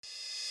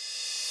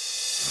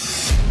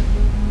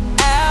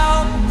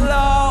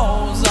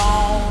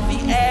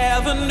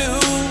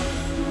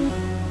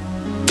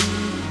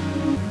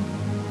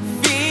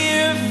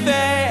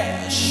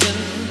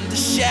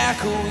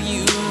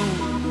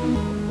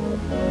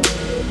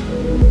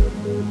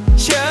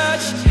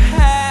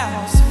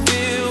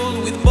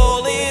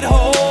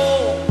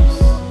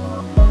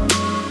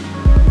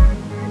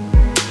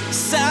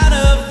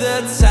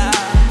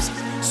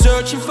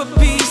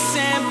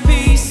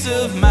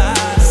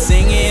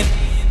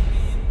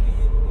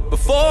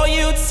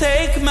you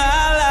take my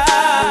life.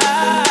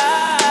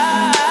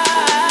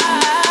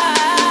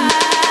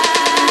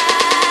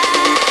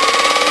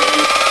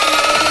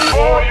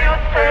 Before you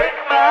take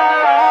my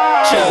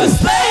life,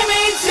 just lay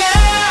me down.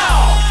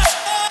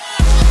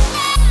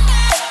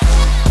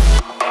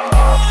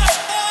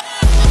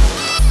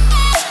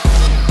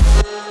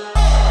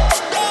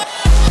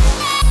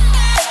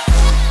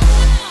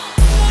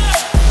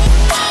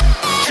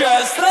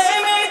 Just lay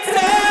me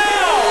down.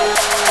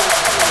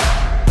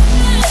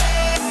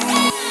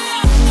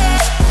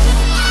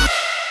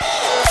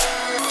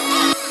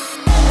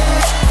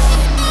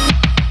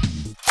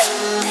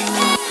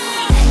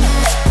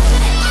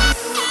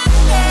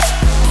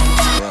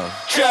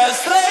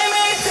 Just lay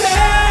me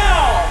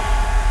down.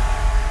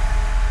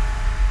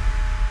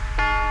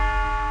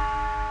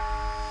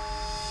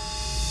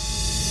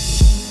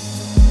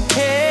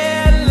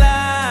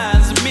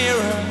 Headlines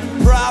mirror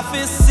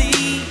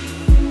prophecy.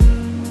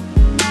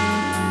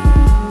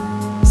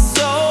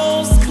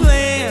 Souls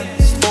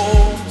cleansed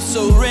for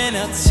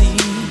serenity.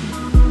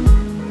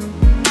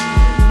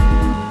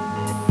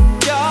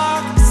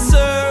 Dark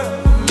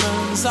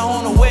sermons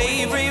on a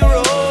wavy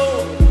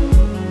road,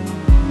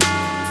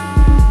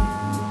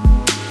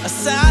 a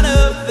sign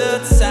of the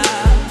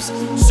times,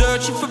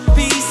 searching for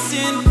peace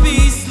in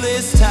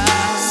peaceless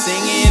times.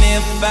 Singing,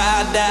 if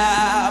I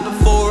die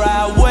before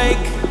I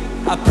wake,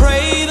 I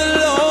pray the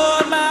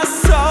Lord my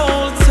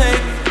soul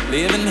take.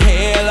 Living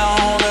hell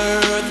on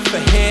earth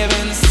for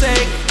heaven's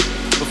sake.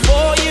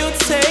 Before you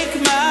take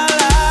my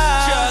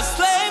life, just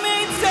lay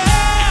me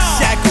down.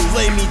 Shackle,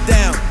 lay me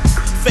down.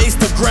 Face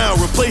the ground,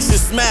 replace your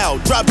smile.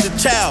 Drop the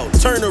child,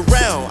 turn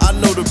around. I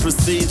know the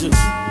procedure.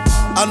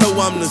 I know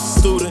I'm the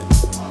student.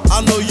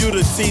 I know you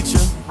the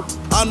teacher.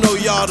 I know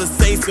y'all the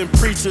saints and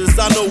preachers.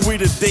 I know we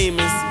the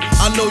demons.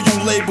 I know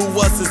you label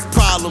us as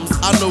problems.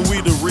 I know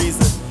we the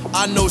reason.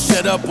 I know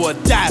shut up or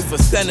die for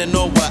standing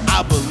on what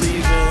I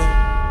believe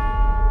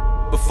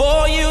in.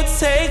 Before you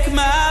take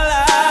my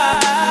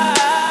life,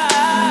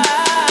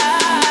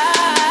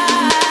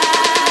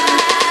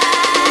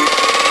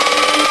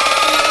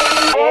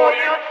 before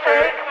you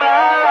take my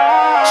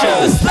life,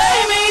 just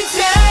lay me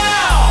down.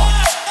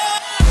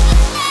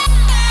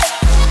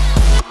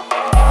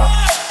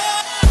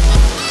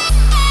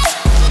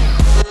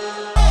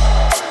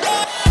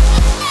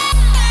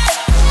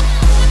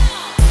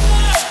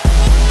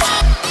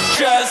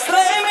 Just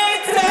lay me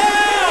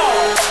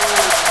down.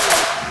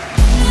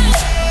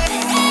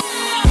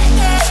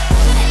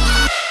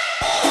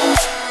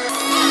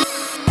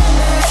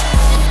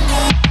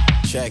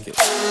 Check it.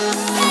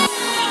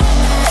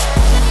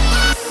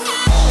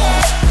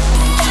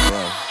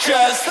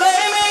 Just lay